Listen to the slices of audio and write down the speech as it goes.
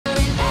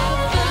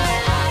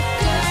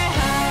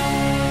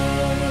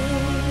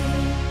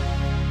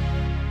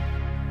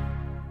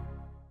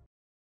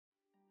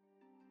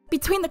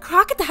Between the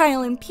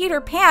crocodile and Peter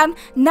Pan,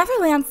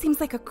 Neverland seems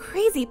like a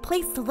crazy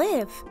place to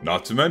live.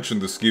 Not to mention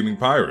the scheming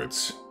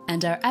pirates.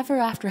 And our Ever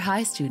After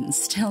High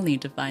students still need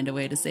to find a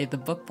way to save the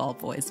bookball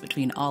boys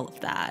between all of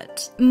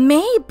that.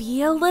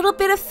 Maybe a little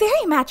bit of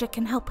fairy magic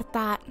can help with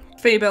that.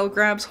 Faybelle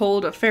grabs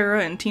hold of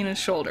Farrah and Tina's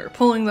shoulder,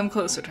 pulling them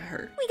closer to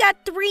her. We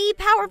got 3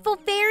 powerful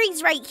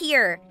fairies right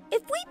here.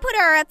 If we put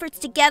our efforts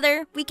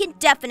together, we can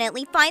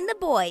definitely find the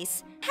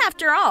boys.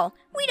 After all,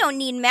 we don't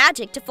need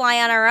magic to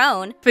fly on our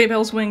own.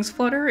 Faybelle's wings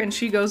flutter and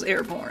she goes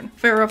airborne.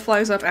 Farrah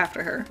flies up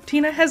after her.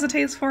 Tina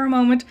hesitates for a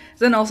moment,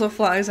 then also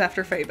flies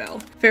after Faybelle.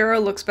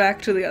 Farrah looks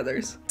back to the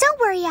others. Don't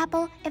worry,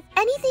 Apple. If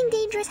anything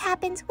dangerous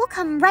happens, we'll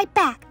come right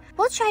back.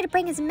 We'll try to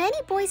bring as many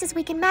boys as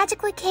we can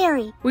magically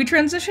carry. We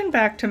transition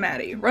back to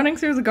Maddie, running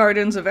through the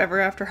gardens of Ever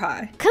After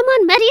High. Come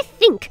on, Maddie,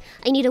 think.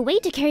 I need a way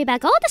to carry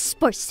back all the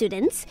sports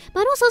students,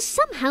 but also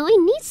somehow I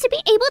need to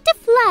be able to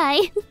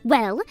fly.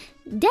 Well,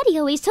 Daddy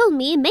always told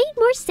me it made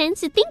more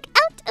sense to think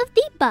out of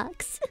the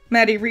box.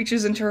 Maddie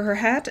reaches into her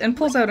hat and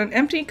pulls out an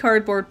empty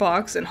cardboard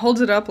box and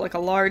holds it up like a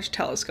large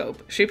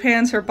telescope. She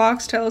pans her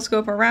box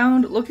telescope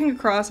around, looking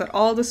across at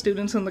all the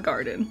students in the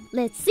garden.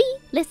 Let's see.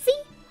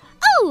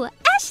 Oh,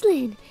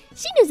 Ashlyn!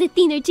 She knows a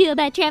thing or two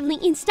about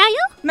traveling in style.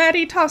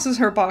 Maddie tosses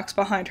her box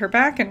behind her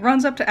back and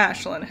runs up to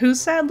Ashlyn,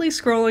 who's sadly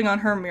scrolling on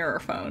her mirror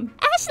phone.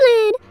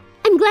 Ashlyn!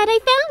 I'm glad I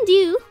found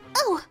you.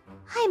 Oh,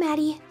 hi,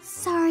 Maddie.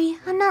 Sorry,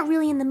 I'm not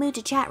really in the mood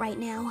to chat right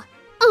now.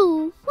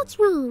 Oh, what's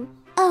wrong?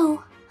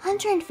 Oh,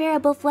 Hunter and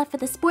Farrah both left for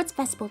the sports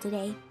festival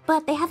today,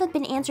 but they haven't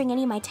been answering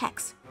any of my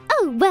texts.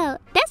 Oh, well,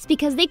 that's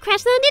because they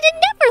crash landed in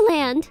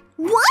Neverland.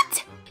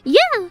 What?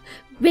 Yeah,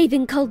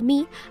 Raven called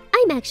me.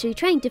 I'm actually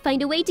trying to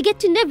find a way to get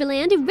to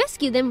Neverland and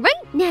rescue them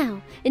right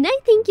now, and I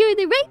think you're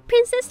the right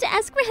princess to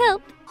ask for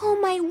help. Oh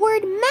my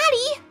word,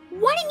 Maddie!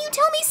 Why didn't you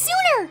tell me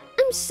sooner?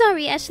 I'm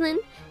sorry, Ashlyn.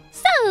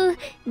 So,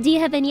 do you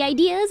have any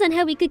ideas on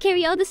how we could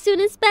carry all the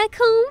students back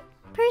home?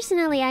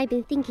 Personally, I've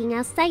been thinking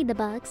outside the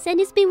box, and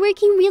it's been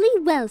working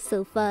really well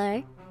so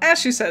far. As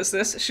she says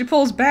this, she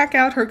pulls back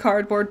out her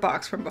cardboard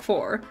box from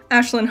before.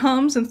 Ashlyn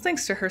hums and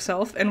thinks to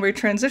herself, and we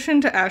transition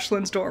to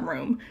Ashlyn's dorm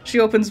room. She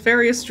opens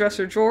various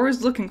dresser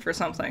drawers looking for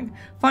something.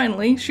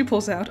 Finally, she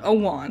pulls out a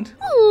wand.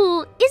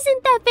 Oh,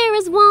 isn't that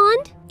Farrah's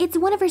wand? It's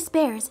one of her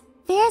spares.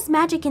 Farrah's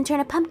magic can turn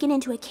a pumpkin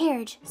into a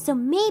carriage, so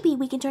maybe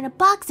we can turn a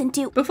box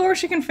into— Before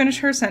she can finish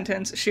her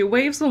sentence, she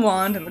waves the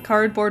wand and the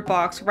cardboard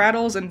box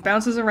rattles and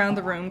bounces around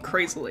the room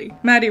crazily.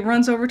 Maddie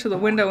runs over to the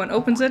window and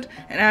opens it,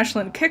 and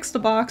Ashlyn kicks the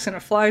box and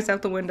it flies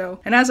out the window.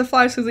 And as it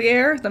flies through the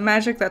air, the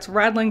magic that's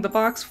rattling the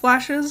box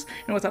flashes,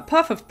 and with a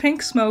puff of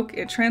pink smoke,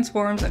 it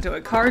transforms into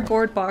a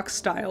cardboard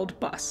box-styled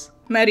bus.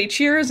 Maddie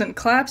cheers and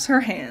claps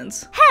her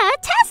hands.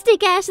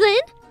 Fantastic,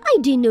 Ashlyn! I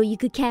didn't know you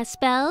could cast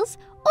spells,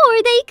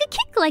 or that you could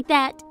kick like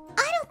that.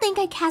 I don't think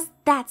I cast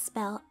that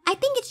spell. I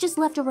think it's just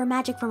leftover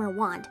magic from her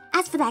wand.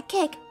 As for that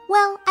kick,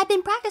 well, I've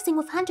been practicing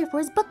with Hunter for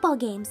his bookball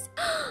games.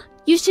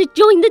 You should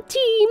join the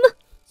team!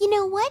 You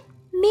know what?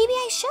 Maybe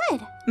I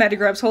should. Maddie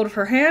grabs hold of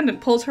her hand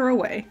and pulls her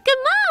away. Come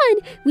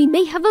on! We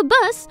may have a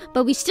bus,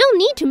 but we still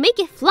need to make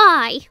it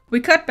fly. We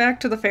cut back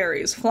to the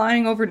fairies,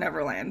 flying over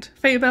Neverland.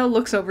 Faybelle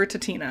looks over to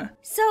Tina.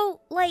 So,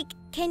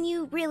 can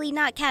you really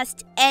not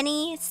cast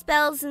any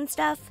spells and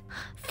stuff?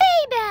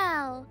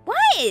 Faybelle!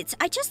 What?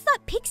 I just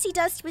thought pixie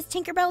dust was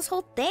Tinkerbell's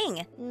whole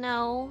thing.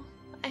 No,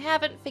 I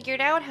haven't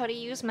figured out how to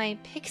use my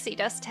pixie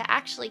dust to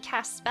actually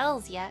cast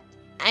spells yet.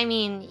 I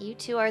mean, you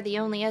two are the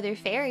only other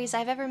fairies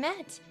I've ever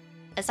met.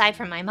 Aside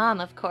from my mom,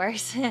 of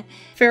course.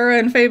 Farrah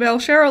and Faybelle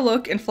share a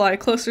look and fly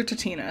closer to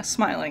Tina,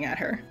 smiling at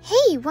her.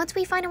 Hey, once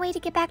we find a way to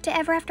get back to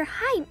Ever After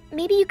High,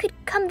 maybe you could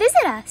come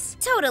visit us.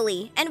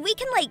 Totally. And we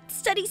can,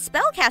 study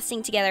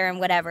spellcasting together and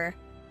whatever.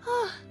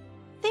 Oh,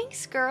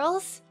 thanks,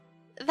 girls.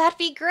 That'd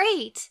be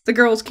great. The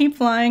girls keep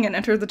flying and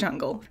enter the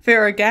jungle.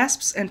 Farrah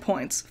gasps and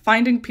points,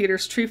 finding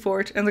Peter's tree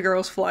fort, and the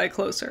girls fly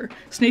closer,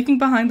 sneaking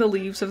behind the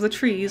leaves of the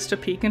trees to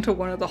peek into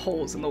one of the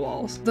holes in the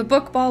walls. The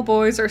bookball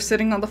boys are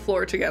sitting on the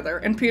floor together,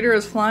 and Peter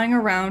is flying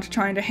around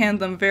trying to hand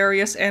them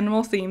various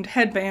animal-themed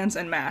headbands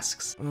and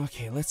masks.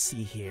 Okay, let's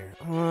see here.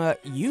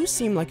 You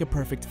seem like a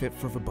perfect fit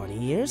for the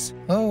bunny ears.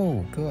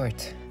 Oh, good.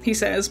 He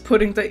says,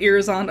 putting the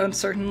ears on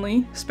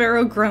uncertainly.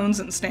 Sparrow groans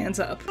and stands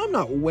up. I'm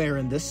not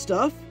wearing this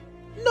stuff.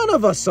 None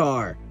of us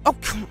are. Oh,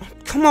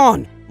 come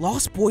on.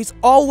 Lost boys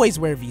always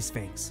wear these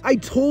things. I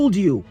told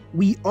you,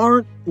 we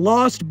aren't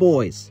lost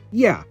boys.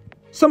 Yeah,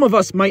 some of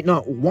us might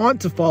not want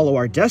to follow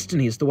our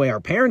destinies the way our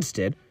parents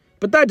did,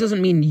 but that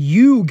doesn't mean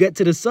you get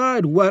to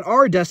decide what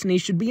our destiny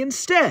should be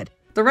instead.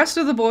 The rest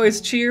of the boys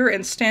cheer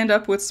and stand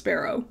up with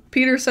Sparrow.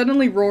 Peter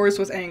suddenly roars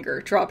with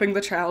anger, dropping the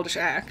childish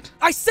act.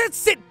 I said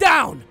sit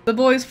down! The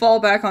boys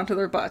fall back onto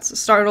their butts,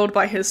 startled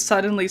by his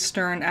suddenly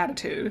stern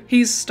attitude.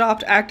 He's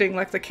stopped acting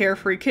like the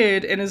carefree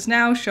kid and is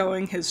now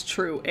showing his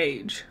true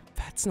age.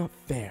 That's not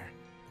fair,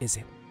 is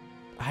it?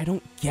 I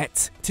don't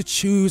get to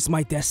choose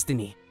my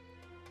destiny.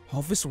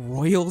 All this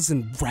royals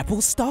and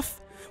rebel stuff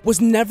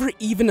was never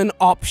even an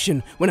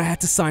option when I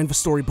had to sign the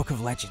Storybook of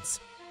Legends.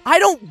 I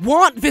don't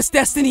want this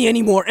destiny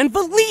anymore, and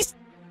the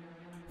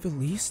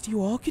least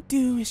you all could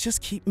do is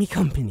just keep me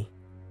company.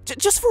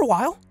 Just for a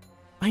while.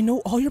 I know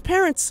all your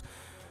parents,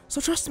 so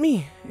trust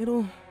me,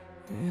 it'll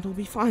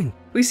be fine.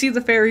 We see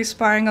the fairies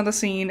spying on the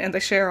scene, and they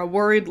share a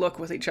worried look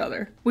with each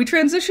other. We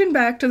transition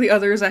back to the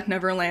others at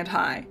Neverland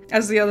High.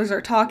 As the others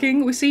are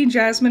talking, we see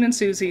Jasmine and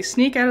Suzie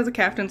sneak out of the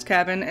captain's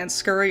cabin and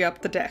scurry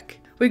up the deck.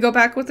 We go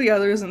back with the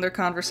others in their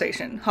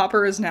conversation.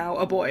 Hopper is now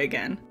a boy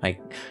again.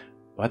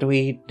 What do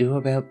we do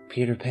about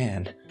Peter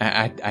Pan?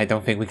 I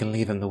don't think we can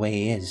leave him the way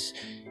he is.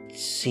 He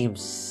seems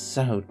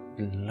so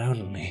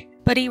lonely.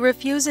 But he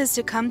refuses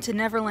to come to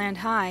Neverland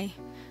High.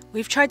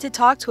 We've tried to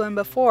talk to him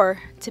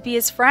before, to be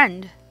his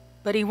friend,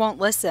 but he won't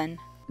listen.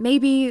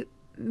 Maybe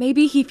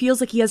he feels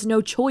like he has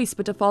no choice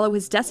but to follow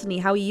his destiny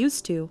how he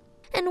used to.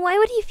 And why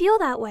would he feel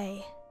that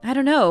way? I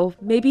don't know.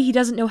 Maybe he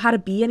doesn't know how to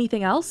be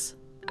anything else?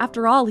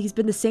 After all, he's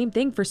been the same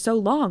thing for so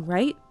long,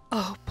 right?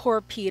 Oh,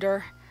 poor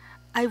Peter.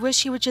 I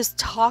wish he would just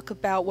talk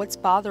about what's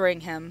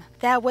bothering him.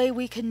 That way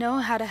we could know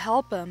how to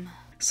help him.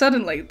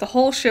 Suddenly, the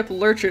whole ship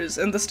lurches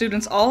and the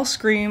students all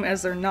scream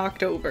as they're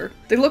knocked over.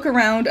 They look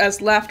around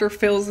as laughter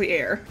fills the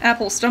air.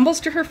 Apple stumbles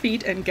to her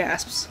feet and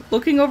gasps.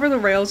 Looking over the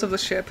rails of the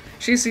ship,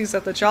 she sees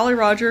that the Jolly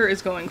Roger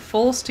is going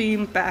full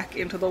steam back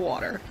into the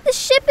water. The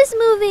ship is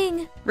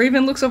moving!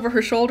 Raven looks over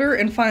her shoulder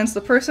and finds the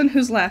person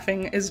who's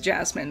laughing is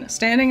Jasmine,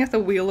 standing at the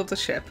wheel of the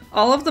ship.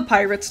 All of the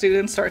pirate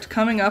students start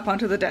coming up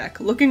onto the deck,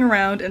 looking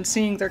around and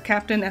seeing their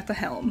captain at the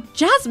helm.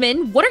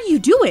 Jasmine, what are you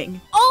doing?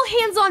 All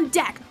hands on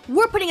deck!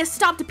 We're putting a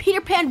stop to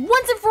Peter Pan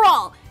once and for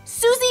all!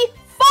 Suzie,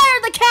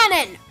 fire the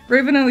cannon!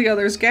 Raven and the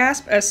others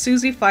gasp as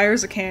Suzie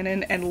fires a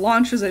cannon and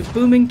launches a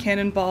booming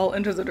cannonball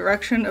into the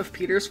direction of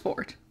Peter's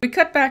fort. We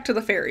cut back to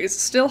the fairies,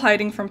 still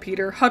hiding from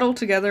Peter, huddled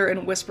together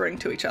and whispering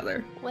to each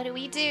other. What do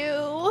we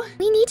do?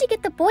 We need to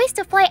get the boys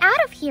to fly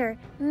out of here.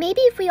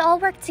 Maybe if we all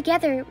work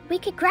together, we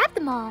could grab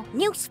them all.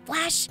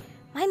 Newsflash!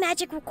 My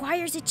magic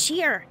requires a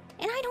cheer.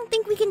 And I don't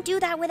think we can do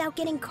that without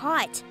getting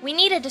caught. We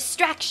need a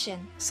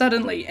distraction.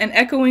 Suddenly, an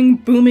echoing,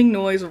 booming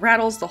noise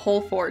rattles the whole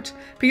fort.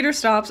 Peter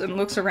stops and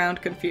looks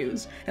around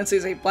confused, and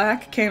sees a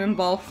black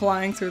cannonball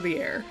flying through the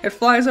air. It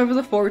flies over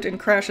the fort and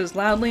crashes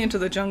loudly into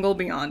the jungle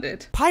beyond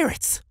it.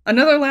 Pirates!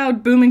 Another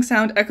loud, booming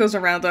sound echoes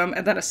around them,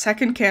 and then a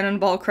second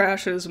cannonball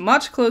crashes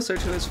much closer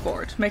to his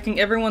fort, making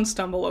everyone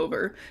stumble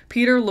over.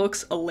 Peter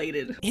looks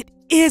elated. It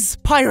is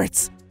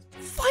pirates!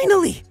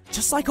 Finally!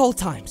 Just like old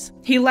times.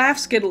 He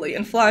laughs giddily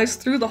and flies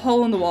through the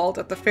hole in the wall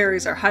that the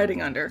fairies are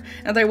hiding under,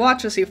 and they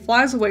watch as he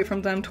flies away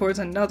from them towards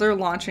another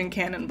launching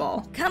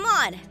cannonball. Come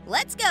on,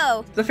 let's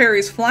go! The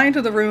fairies fly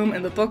into the room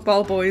and the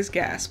bookball boys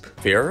gasp.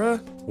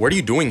 Farrah? What are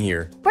you doing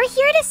here? We're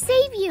here to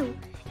save you,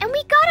 and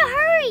we gotta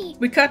hurry!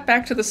 We cut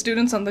back to the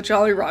students on the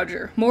Jolly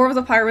Roger, more of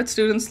the pirate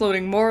students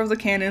loading more of the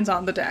cannons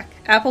on the deck.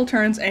 Apple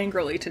turns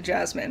angrily to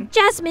Jasmine.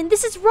 Jasmine,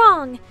 this is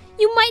wrong!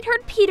 You might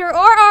hurt Peter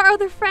or our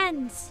other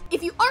friends.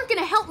 If you aren't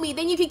gonna help me,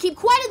 then you can keep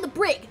quiet in the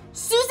brig.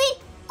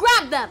 Suzie,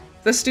 grab them!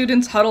 The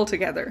students huddle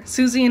together.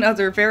 Suzie and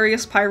other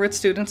various pirate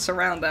students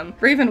surround them.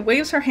 Raven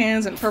waves her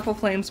hands and purple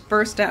flames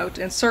burst out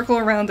and circle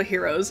around the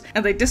heroes,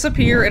 and they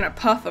disappear in a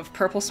puff of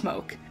purple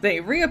smoke. They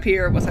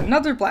reappear with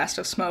another blast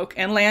of smoke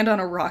and land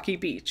on a rocky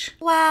beach.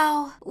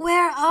 Wow,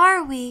 where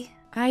are we?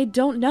 I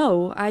don't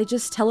know. I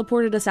just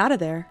teleported us out of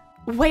there.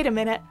 Wait a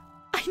minute.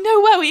 I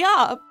know where we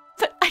are,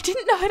 but I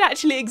didn't know it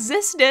actually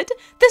existed.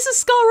 This is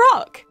Skull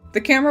Rock.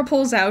 The camera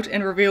pulls out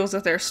and reveals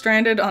that they're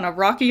stranded on a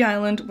rocky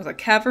island with a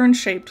cavern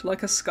shaped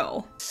like a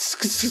skull.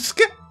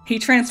 He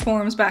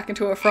transforms back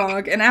into a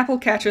frog, and Apple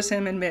catches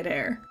him in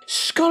midair.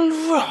 Skull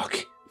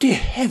Rock? Dear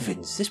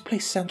heavens, this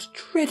place sounds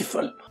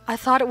dreadful. I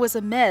thought it was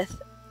a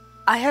myth.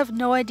 I have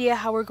no idea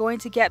how we're going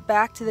to get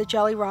back to the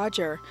Jolly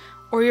Roger,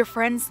 or your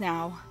friends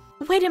now.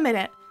 Wait a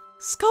minute.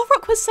 Skull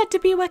Rock was said to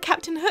be where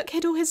Captain Hook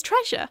hid all his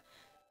treasure.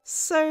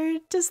 So,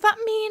 does that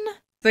mean...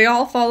 They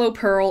all follow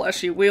Pearl as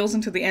she wheels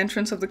into the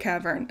entrance of the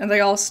cavern, and they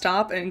all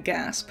stop and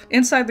gasp.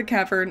 Inside the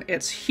cavern,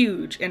 it's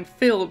huge and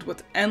filled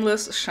with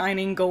endless,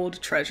 shining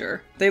gold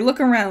treasure. They look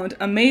around,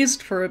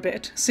 amazed for a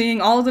bit,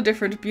 seeing all the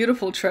different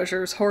beautiful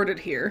treasures hoarded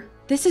here.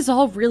 This is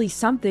all really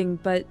something,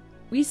 but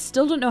we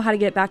still don't know how to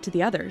get back to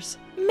the others.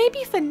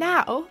 Maybe for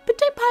now, but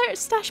don't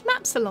pirates stash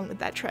maps along with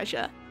their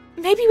treasure?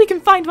 Maybe we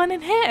can find one in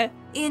here.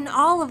 In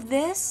all of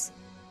this?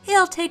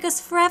 It'll take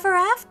us forever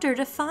after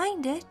to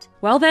find it.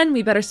 Well then,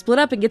 we better split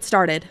up and get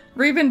started.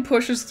 Raven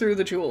pushes through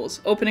the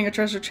jewels, opening a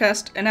treasure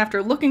chest, and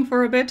after looking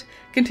for a bit,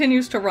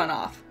 continues to run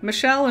off.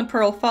 Meeshell and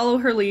Pearl follow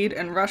her lead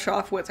and rush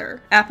off with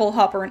her. Apple,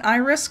 Hopper, and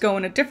Iris go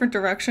in a different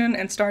direction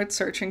and start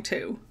searching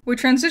too. We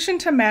transition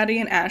to Maddie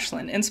and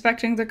Ashlyn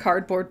inspecting the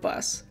cardboard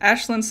bus.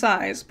 Ashlyn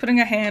sighs, putting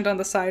a hand on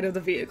the side of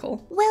the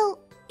vehicle. Well,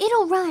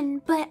 it'll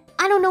run, but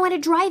I don't know how to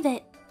drive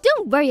it.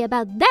 Don't worry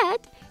about that.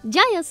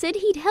 Giles said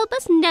he'd help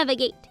us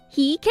navigate.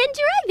 He can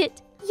drive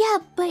it. Yeah,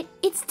 but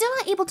it's still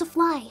not able to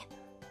fly.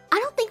 I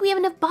don't think we have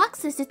enough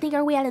boxes to think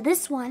our way out of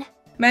this one.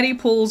 Maddie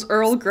pulls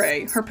Earl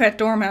Grey, her pet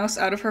dormouse,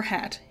 out of her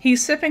hat.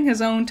 He's sipping his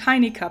own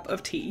tiny cup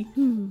of tea.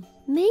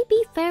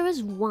 Maybe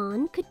Farrah's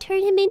wand could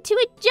turn him into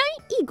a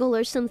giant eagle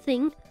or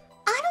something.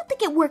 I don't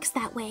think it works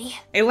that way.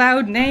 A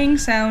loud neighing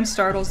sound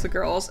startles the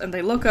girls, and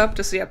they look up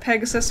to see a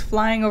Pegasus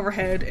flying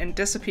overhead and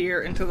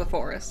disappear into the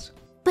forest.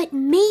 But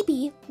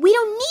maybe we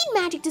don't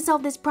need magic to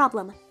solve this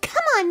problem.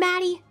 Come on,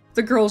 Maddie!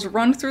 The girls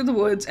run through the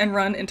woods and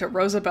run into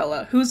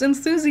Rosabella, who's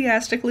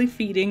enthusiastically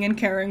feeding and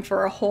caring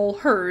for a whole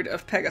herd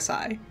of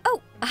Pegasi.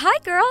 Oh, hi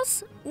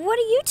girls! What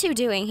are you two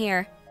doing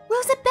here?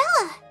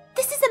 Rosabella!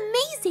 This is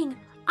amazing!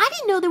 I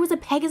didn't know there was a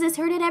Pegasus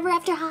herd at Ever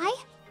After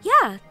High.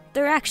 Yeah,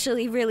 they're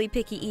actually really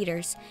picky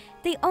eaters.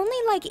 They only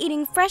like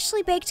eating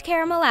freshly baked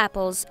caramel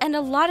apples, and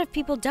a lot of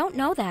people don't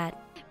know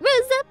that.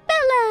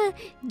 Rosabella!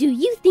 Do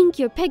you think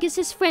your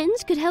Pegasus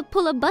friends could help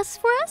pull a bus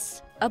for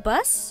us? A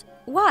bus?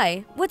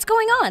 Why? What's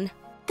going on?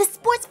 The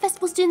sports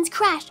festival students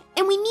crashed,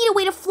 and we need a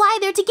way to fly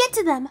there to get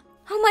to them.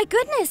 Oh my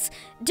goodness!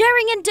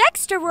 Daring and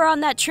Dexter were on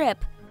that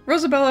trip!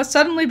 Rosabella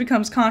suddenly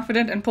becomes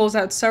confident and pulls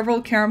out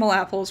several caramel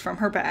apples from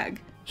her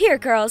bag. Here,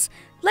 girls,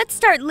 let's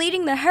start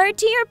leading the herd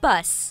to your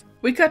bus.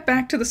 We cut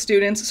back to the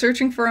students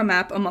searching for a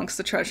map amongst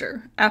the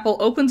treasure. Apple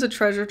opens a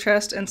treasure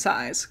chest and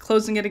sighs,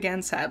 closing it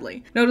again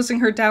sadly. Noticing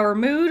her dour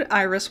mood,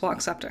 Iris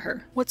walks up to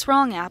her. What's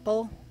wrong,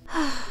 Apple?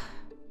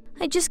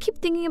 I just keep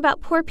thinking about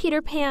poor Peter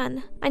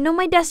Pan. I know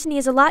my destiny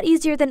is a lot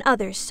easier than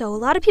others, so a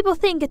lot of people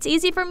think it's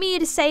easy for me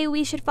to say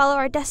we should follow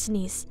our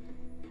destinies.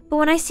 But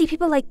when I see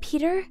people like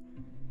Peter,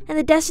 and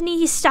the destiny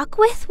he's stuck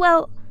with,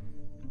 well,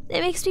 it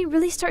makes me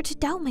really start to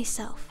doubt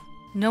myself.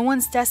 No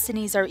one's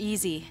destinies are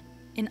easy.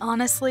 And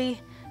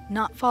honestly,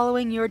 not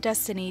following your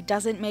destiny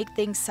doesn't make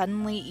things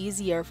suddenly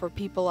easier for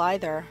people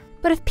either.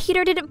 But if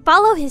Peter didn't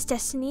follow his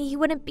destiny, he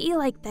wouldn't be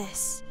like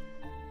this.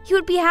 He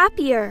would be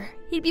happier.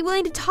 He'd be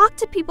willing to talk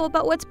to people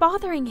about what's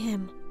bothering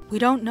him. We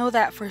don't know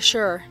that for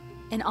sure.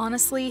 And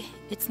honestly,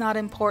 it's not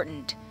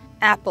important.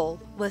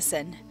 Apple,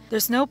 listen.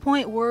 There's no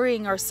point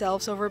worrying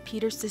ourselves over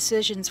Peter's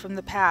decisions from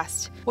the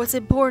past. What's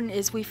important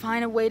is we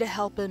find a way to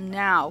help him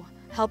now.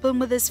 Help him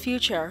with his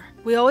future.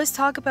 We always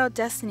talk about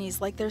destinies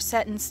like they're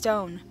set in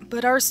stone,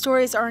 but our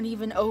stories aren't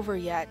even over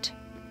yet.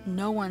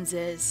 No one's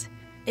is.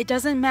 It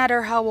doesn't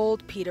matter how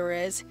old Peter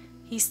is,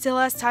 he still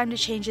has time to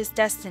change his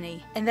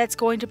destiny, and that's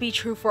going to be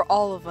true for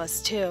all of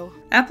us too.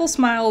 Apple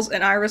smiles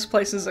and Iris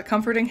places a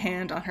comforting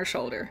hand on her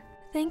shoulder.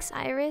 Thanks,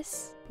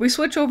 Iris. We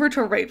switch over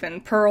to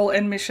Raven, Pearl,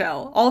 and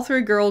Meeshell, all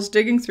three girls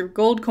digging through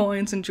gold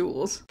coins and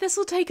jewels.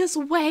 This'll take us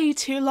way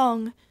too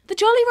long. The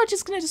Jolly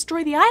Roger's gonna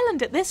destroy the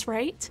island at this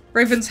rate.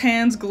 Raven's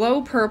hands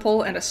glow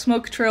purple and a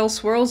smoke trail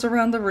swirls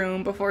around the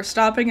room before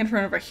stopping in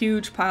front of a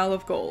huge pile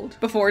of gold.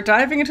 Before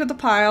diving into the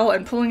pile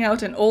and pulling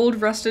out an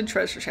old rusted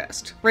treasure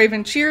chest.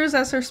 Raven cheers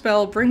as her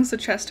spell brings the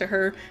chest to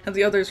her and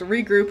the others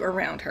regroup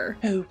around her.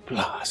 Oh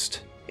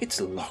blast, it's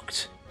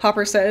locked.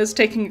 Hopper says,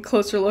 taking a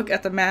closer look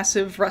at the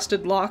massive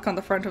rusted lock on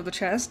the front of the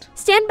chest.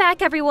 Stand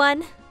back,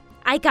 everyone.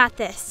 I got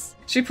this.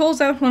 She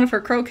pulls out one of her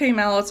croquet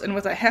mallets and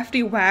with a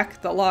hefty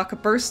whack, the lock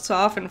bursts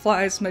off and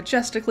flies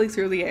majestically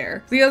through the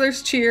air. The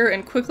others cheer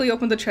and quickly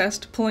open the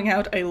chest, pulling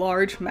out a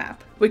large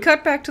map. We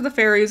cut back to the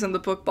fairies and the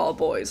bookball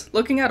boys,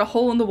 looking at a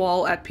hole in the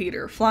wall at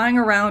Peter, flying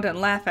around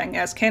and laughing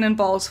as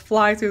cannonballs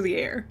fly through the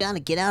air. Gotta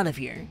get out of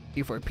here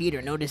before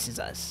Peter notices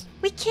us.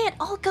 We can't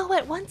all go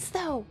at once,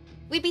 though.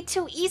 We'd be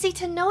too easy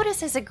to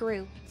notice as a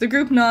group. The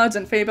group nods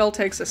and Faybelle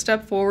takes a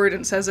step forward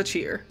and says a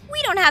cheer. We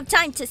don't have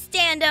time to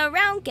stand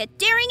around. Get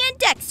Daring and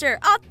Dexter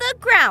off the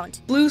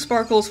ground. Blue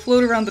sparkles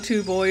float around the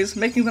two boys,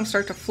 making them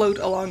start to float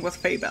along with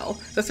Faybelle.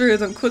 The three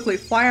of them quickly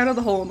fly out of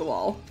the hole in the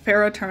wall.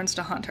 Farrah turns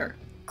to Hunter.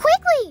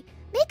 Quickly!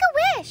 Make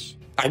a wish!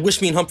 I wish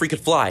me and Humphry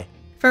could fly.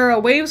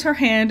 Farrah waves her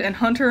hand and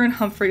Hunter and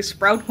Humphry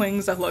sprout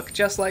wings that look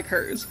just like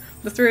hers.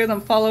 The three of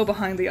them follow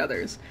behind the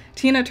others.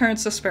 Tina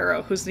turns to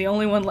Sparrow, who's the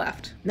only one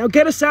left. Now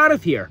get us out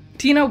of here!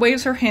 Tina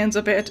waves her hands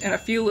a bit and a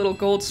few little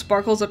gold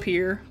sparkles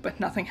appear, but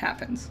nothing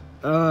happens.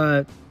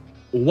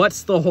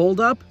 What's the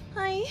holdup?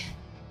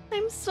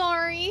 I'm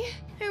sorry.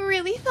 I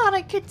really thought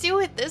I could do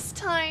it this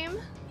time.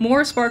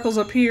 More sparkles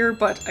appear,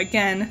 but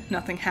again,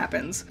 nothing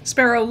happens.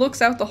 Sparrow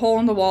looks out the hole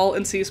in the wall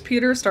and sees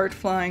Peter start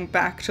flying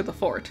back to the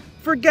fort.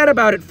 Forget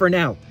about it for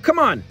now. Come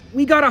on,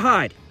 we gotta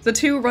hide. The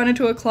two run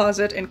into a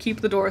closet and keep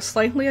the door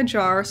slightly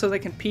ajar so they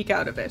can peek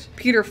out of it.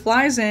 Peter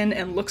flies in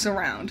and looks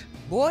around.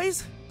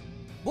 Boys?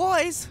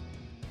 Boys?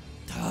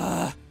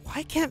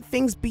 Why can't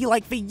things be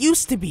like they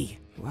used to be?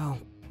 Well,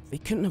 they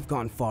couldn't have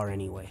gone far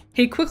anyway.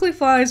 He quickly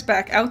flies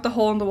back out the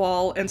hole in the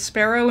wall and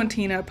Sparrow and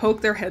Tina poke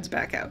their heads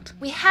back out.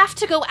 We have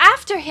to go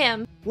after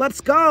him!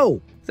 Let's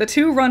go! The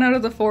two run out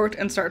of the fort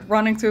and start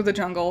running through the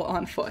jungle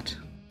on foot.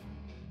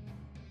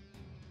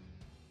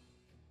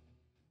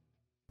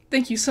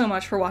 Thank you so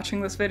much for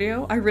watching this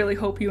video. I really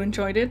hope you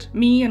enjoyed it.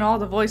 Me and all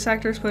the voice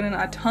actors put in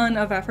a ton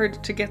of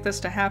effort to get this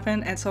to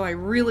happen, and so I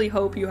really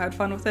hope you had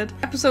fun with it.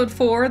 Episode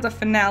 4, the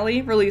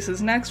finale,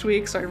 releases next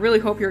week, so I really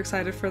hope you're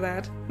excited for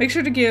that. Make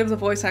sure to give the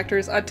voice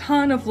actors a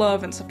ton of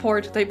love and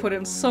support. They put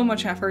in so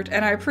much effort,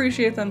 and I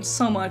appreciate them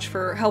so much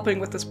for helping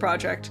with this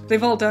project.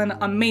 They've all done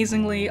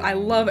amazingly. I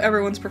love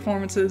everyone's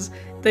performances.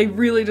 They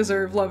really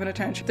deserve love and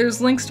attention. There's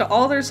links to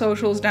all their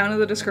socials down in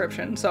the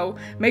description, so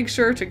make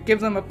sure to give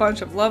them a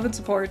bunch of love and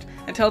support. it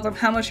and tell them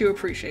how much you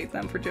appreciate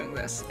them for doing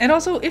this. And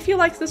also, if you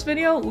liked this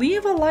video,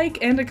 leave a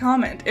like and a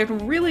comment. It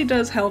really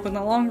does help in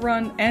the long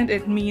run, and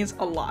it means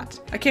a lot.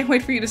 I can't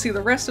wait for you to see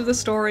the rest of the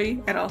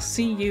story, and I'll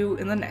see you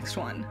in the next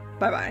one.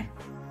 Bye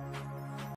bye.